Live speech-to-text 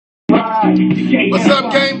What's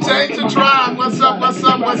up, Game Changer Tribe? What's up? What's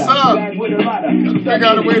up? What's up? Figure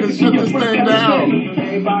out a way to shut this thing down.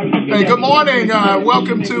 Hey, good morning.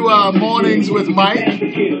 Welcome to Mornings with Mike.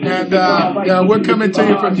 And we're coming to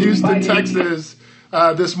you from Houston, Texas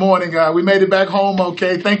this morning. We made it back home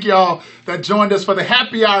okay. Thank y'all that joined us for the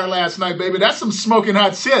happy hour last night, baby. That's some smoking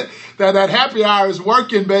hot shit. That happy hour is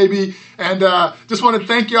working, baby. And just want to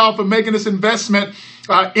thank y'all for making this investment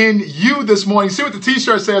in you this morning. See what the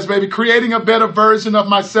t-shirt says, baby. Creating a better version of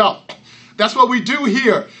myself. That's what we do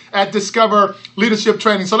here at Discover Leadership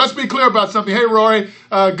Training. So let's be clear about something. Hey, Rory,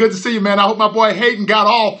 good to see you, man. I hope my boy Hayden got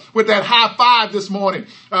all with that high five this morning.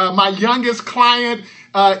 My youngest client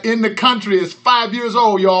in the country is 5 years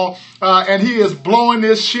old, y'all, and he is blowing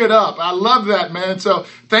this shit up. I love that, man. So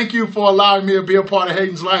thank you for allowing me to be a part of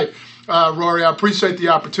Hayden's life. Rory, I appreciate the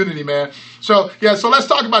opportunity, man. So let's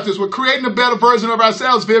talk about this. We're creating a better version of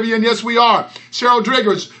ourselves, Vivian. Yes, we are. Cheryl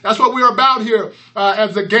Driggers, that's what we're about here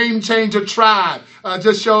as the Game Changer Tribe.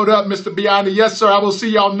 Just showed up, Mr. Beyondy. Yes, sir. I will see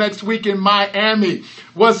y'all next week in Miami.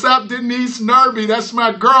 What's up, Denise Nerby? That's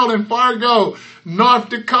my girl in Fargo, North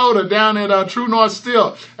Dakota, down at True North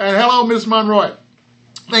Steel. And hello, Miss Monroy.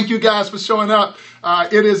 Thank you guys for showing up.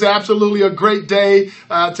 It is absolutely a great day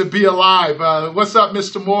to be alive. What's up,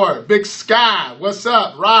 Mr. Moore? Big Sky. What's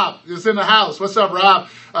up? Rob is in the house. What's up, Rob?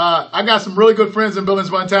 I got some really good friends in Billings,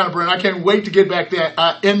 Montana, bro, and I can't wait to get back there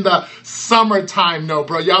in the summertime, no,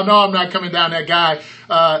 bro. Y'all know I'm not coming down that guy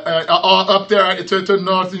up there to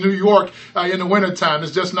North New York in the wintertime.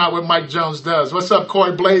 It's just not what Mike Jones does. What's up,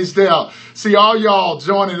 Corey Blaisdell? See all y'all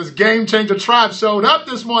joining this Game Changer Tribe showed up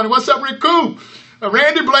this morning. What's up, Riku?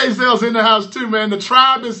 Randy Blaisdell's in the house too, man. The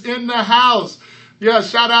tribe is in the house. Yeah,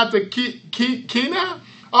 shout out to Keena.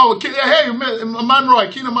 Oh, hey,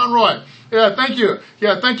 Monroy, Keena Monroy. Yeah, thank you.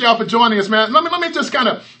 Yeah, thank y'all for joining us, man. Let me just kind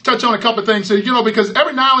of touch on a couple of things here, because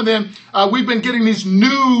every now and then we've been getting these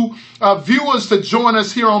new viewers to join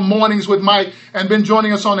us here on Mornings with Mike and been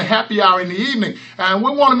joining us on the happy hour in the evening. And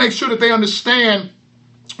we want to make sure that they understand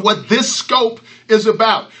what this scope is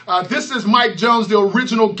about. This is Mike Jones, the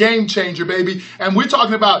original game changer, baby. And we're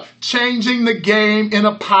talking about changing the game in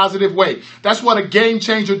a positive way. That's what a game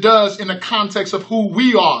changer does in the context of who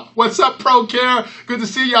we are. What's up, ProCare? Good to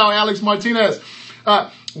see y'all, Alex Martinez.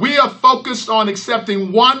 We are focused on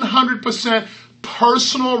accepting 100%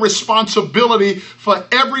 personal responsibility for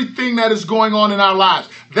everything that is going on in our lives.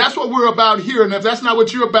 That's what we're about here. And if that's not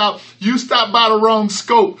what you're about, you stopped by the wrong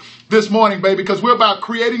scope this morning, baby, because we're about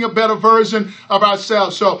creating a better version of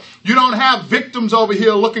ourselves. So you don't have victims over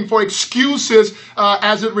here looking for excuses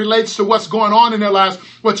as it relates to what's going on in their lives.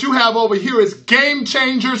 What you have over here is game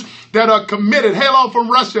changers that are committed. Hello from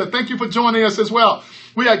Russia. Thank you for joining us as well.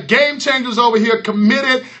 We are game changers over here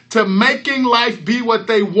committed to making life be what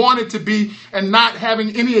they want it to be and not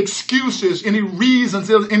having any excuses, any reasons,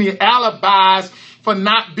 any alibis for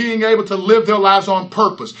not being able to live their lives on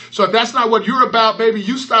purpose. So if that's not what you're about, baby,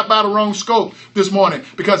 you stopped by the wrong scope this morning,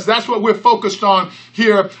 because that's what we're focused on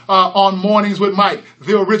here on Mornings with Mike,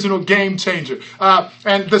 the original game changer.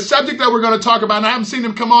 And the subject that we're going to talk about, and I haven't seen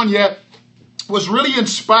him come on yet, was really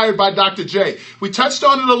inspired by Dr. J. We touched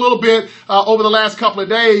on it a little bit over the last couple of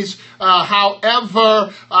days.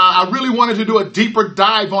 However, I really wanted to do a deeper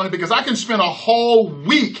dive on it because I can spend a whole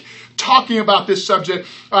week talking about this subject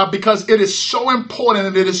because it is so important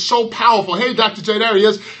and it is so powerful. Hey, Dr. J, there he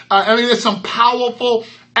is. It's some powerful,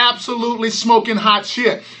 absolutely smoking hot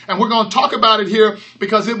shit. And we're going to talk about it here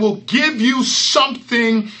because it will give you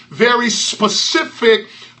something very specific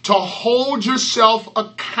to hold yourself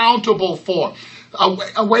accountable for.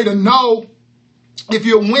 A way to know if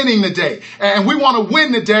you're winning the day. And we want to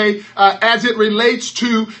win the day as it relates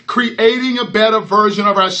to creating a better version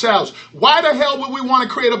of ourselves. Why the hell would we want to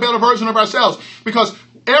create a better version of ourselves? Because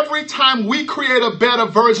every time we create a better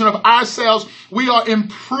version of ourselves, we are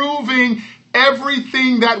improving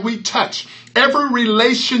everything that we touch, every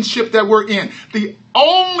relationship that we're in. The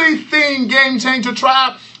only thing, Game Changer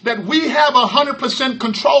Tribe, that we have 100%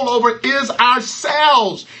 control over is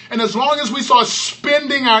ourselves. And as long as we start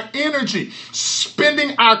spending our energy,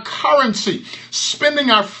 spending our currency, spending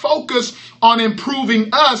our focus on improving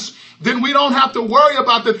us, then we don't have to worry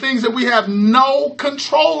about the things that we have no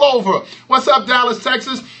control over. What's up, Dallas,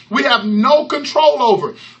 Texas? We have no control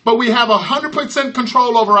over, but we have 100%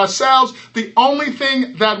 control over ourselves. The only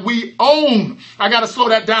thing that we own, I got to slow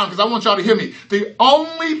that down because I want y'all to hear me. The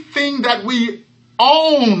only thing that we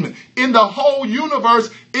own in the whole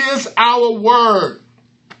universe is our word.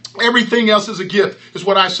 Everything else is a gift, is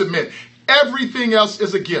what I submit. Everything else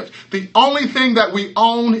is a gift. The only thing that we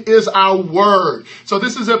own is our word. So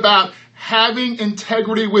this is about having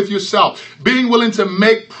integrity with yourself, being willing to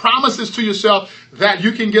make promises to yourself that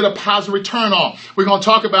you can get a positive return on. We're going to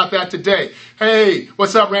talk about that today. Hey,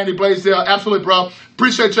 what's up, Randy Blaisdell? Absolutely, bro.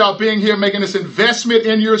 Appreciate y'all being here, making this investment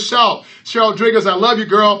in yourself. Cheryl Driggers, I love you,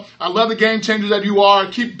 girl. I love the game changer that you are.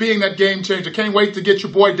 Keep being that game changer. Can't wait to get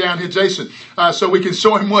your boy down here, Jason, so we can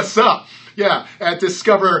show him what's up. Yeah, at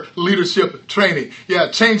Discover Leadership Training.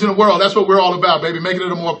 Yeah, changing the world. That's what we're all about, baby, making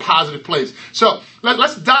it a more positive place. So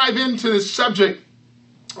let's dive into this subject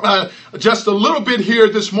just a little bit here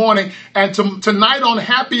this morning and tonight on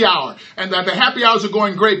happy hour. And the happy hours are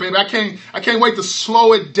going great, baby. I can't wait to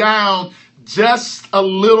slow it down just a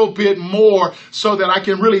little bit more so that I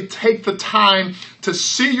can really take the time to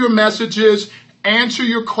see your messages, answer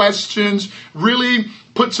your questions, really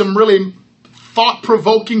put some really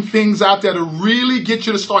thought-provoking things out there to really get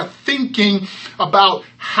you to start thinking about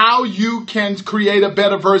how you can create a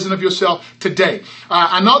better version of yourself today.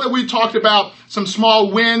 I know that we talked about some small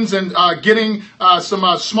wins and getting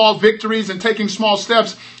some small victories and taking small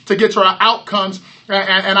steps to get to our outcomes.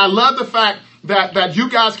 And I love the fact that you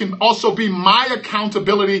guys can also be my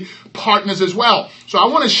accountability partners as well. So I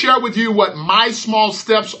want to share with you what my small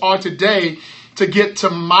steps are today to get to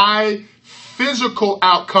my physical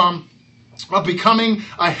outcome of becoming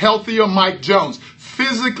a healthier Mike Jones,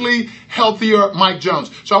 physically healthier Mike Jones.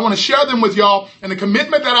 So I want to share them with y'all. And the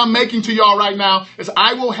commitment that I'm making to y'all right now is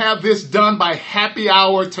I will have this done by happy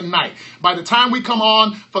hour tonight. By the time we come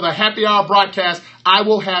on for the happy hour broadcast, I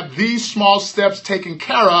will have these small steps taken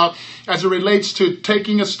care of as it relates to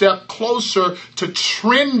taking a step closer to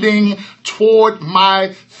trending toward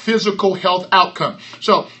my physical health outcome.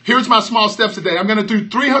 So here's my small steps today. I'm going to do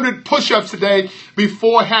 300 push-ups today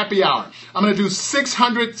before happy hour. I'm going to do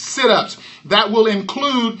 600 sit-ups. That will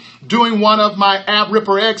include doing one of my Ab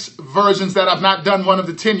Ripper X versions that I've not done one of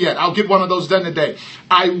the 10 yet. I'll get one of those done today.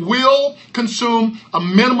 I will consume a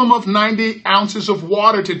minimum of 90 ounces of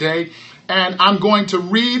water today. And I'm going to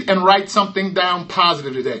read and write something down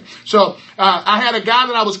positive today. So I had a guy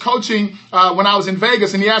that I was coaching when I was in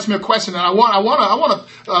Vegas, and he asked me a question, and I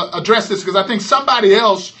want to address this because I think somebody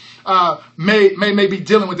else may be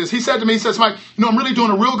dealing with this. He said to me, he says, Mike, I'm really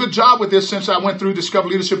doing a real good job with this since I went through Discover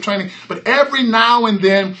Leadership Training, but every now and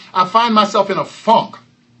then I find myself in a funk.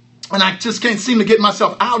 And I just can't seem to get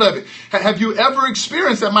myself out of it. Have you ever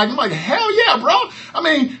experienced that, Mike? I'm like, hell yeah, bro. I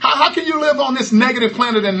mean, how can you live on this negative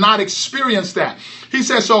planet and not experience that? He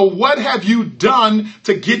says, so what have you done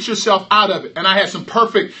to get yourself out of it? And I had some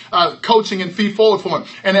perfect coaching and feed forward for him.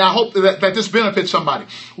 And I hope that this benefits somebody.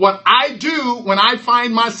 What I do when I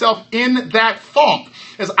find myself in that funk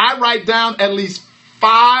is I write down at least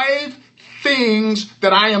 5 things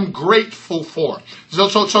that I am grateful for. So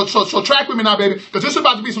track with me now, baby, because this is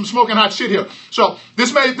about to be some smoking hot shit here. So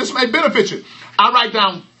this may benefit you. I write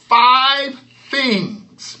down 5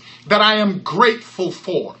 things that I am grateful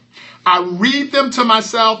for. I read them to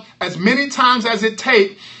myself as many times as it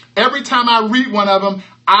takes. Every time I read one of them,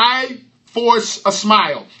 I force a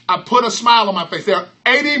smile. I put a smile on my face. There are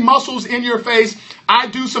 80 muscles in your face. I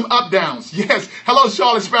do some up downs. Yes. Hello,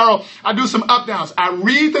 Charlotte Sparrow. I do some up downs. I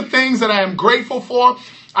read the things that I am grateful for.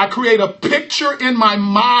 I create a picture in my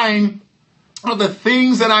mind of the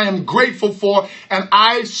things that I am grateful for, and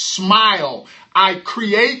I smile. I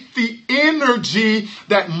create the energy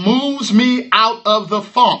that moves me out of the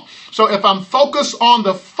funk. So if I'm focused on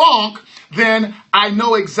the funk, then I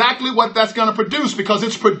know exactly what that's going to produce because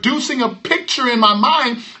it's producing a picture in my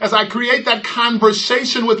mind as I create that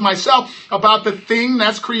conversation with myself about the thing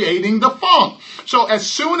that's creating the funk. So as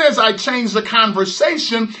soon as I change the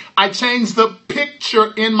conversation, I change the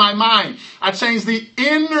picture in my mind. I change the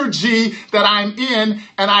energy that I'm in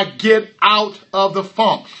and I get out of the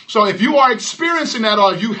funk. So if you are experiencing that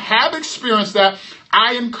or you have experienced that,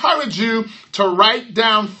 I encourage you to write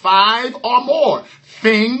down 5 or more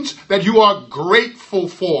things that you are grateful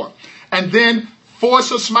for. And then force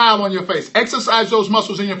a smile on your face. Exercise those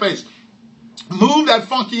muscles in your face. Move that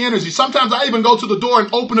funky energy. Sometimes I even go to the door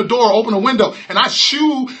and open a window, and I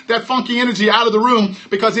shoo that funky energy out of the room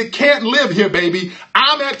because it can't live here, baby.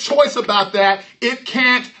 I'm at choice about that. It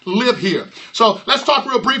can't live here. So let's talk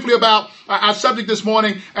real briefly about our subject this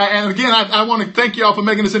morning. And again, I want to thank you all for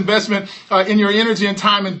making this investment in your energy and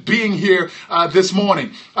time and being here this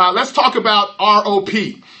morning. Let's talk about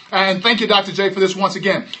ROP. And thank you, Dr. J, for this once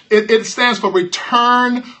again. It stands for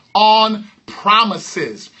Return on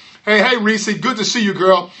Promises. Hey, Reese, good to see you,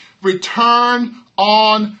 girl. Return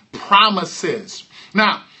on promises.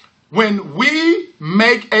 Now, when we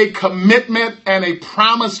make a commitment and a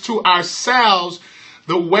promise to ourselves,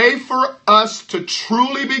 the way for us to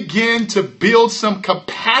truly begin to build some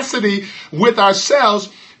capacity with ourselves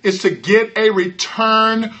is to get a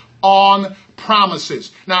return on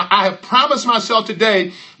promises. Now, I have promised myself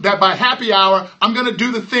today that by happy hour, I'm going to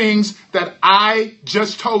do the things that I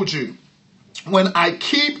just told you. When I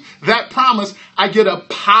keep that promise, I get a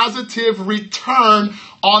positive return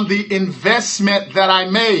on the investment that I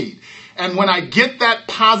made. And when I get that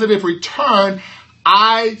positive return,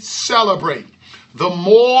 I celebrate. The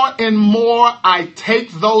more and more I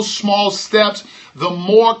take those small steps, the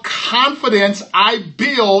more confidence I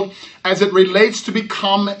build as it relates to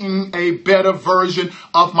becoming a better version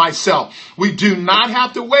of myself. We do not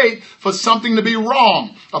have to wait for something to be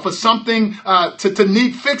wrong or for something to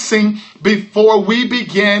need fixing before we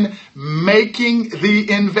begin making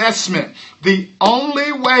the investment. The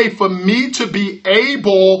only way for me to be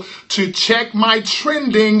able to check my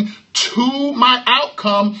trending to my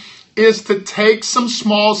outcome is to take some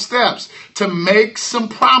small steps, to make some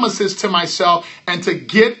promises to myself, and to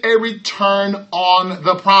get a return on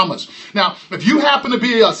the promise. Now, if you happen to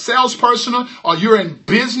be a salesperson or you're in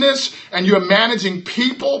business and you're managing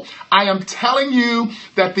people, I am telling you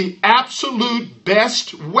that the absolute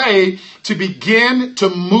best way to begin to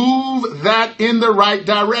move that in the right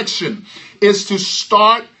direction is to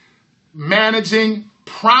start managing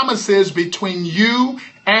promises between you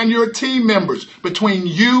and your team members, between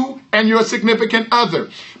you and your significant other.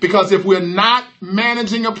 Because if we're not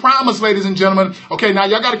managing a promise, ladies and gentlemen, okay, now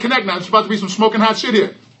y'all got to connect now. It's about to be some smoking hot shit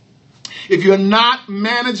here. If you're not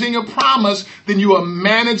managing a promise, then you are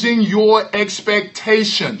managing your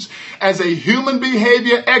expectations. As a human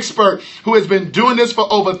behavior expert who has been doing this for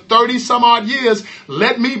over 30 some odd years,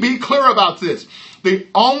 let me be clear about this. The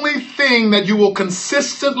only thing that you will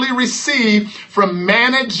consistently receive from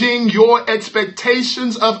managing your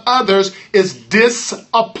expectations of others is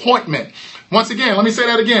disappointment. Once again, let me say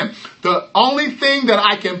that again. The only thing that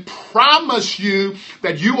I can promise you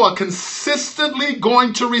that you are consistently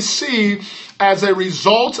going to receive as a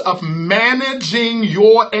result of managing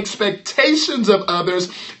your expectations of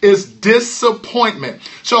others is disappointment.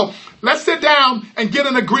 So let's sit down and get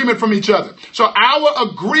an agreement from each other. So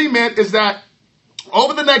our agreement is that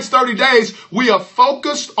over the next 30 days, we are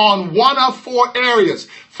focused on one of 4 areas: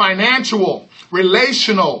 financial,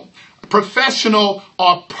 relational, professional,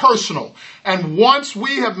 or personal. And once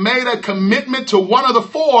we have made a commitment to one of the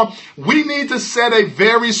 4, we need to set a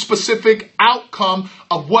very specific outcome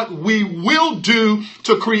of what we will do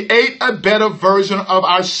to create a better version of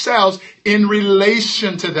ourselves in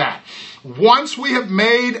relation to that. Once we have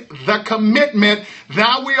made the commitment,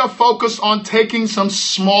 now we are focused on taking some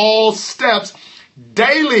small steps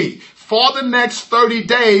daily for the next 30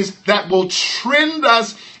 days that will trend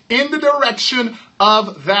us in the direction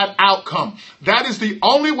of that outcome. That is the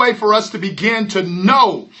only way for us to begin to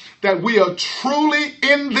know that we are truly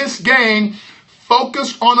in this game,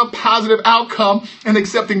 focused on a positive outcome and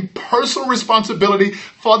accepting personal responsibility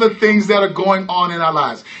for the things that are going on in our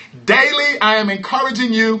lives. Daily, I am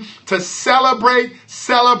encouraging you to celebrate,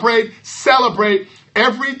 celebrate, celebrate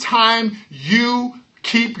every time you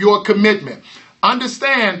keep your commitment.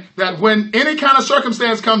 Understand that when any kind of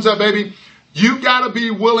circumstance comes up, baby, you got to be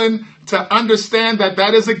willing to understand that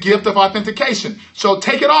that is a gift of authentication. So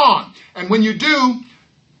take it on. And when you do,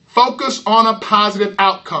 focus on a positive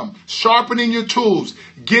outcome, sharpening your tools,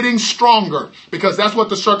 getting stronger, because that's what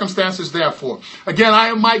the circumstance is there for. Again, I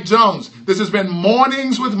am Mike Jones. This has been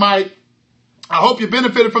Mornings with Mike. I hope you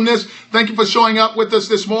benefited from this. Thank you for showing up with us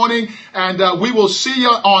this morning. And we will see you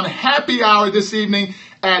on happy hour this evening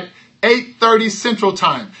at 8:30 Central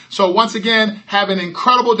Time. So once again, have an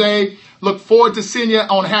incredible day. Look forward to seeing you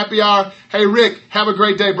on happy hour. Hey, Rick, have a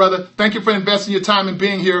great day, brother. Thank you for investing your time and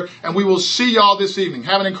being here. And we will see y'all this evening.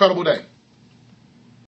 Have an incredible day.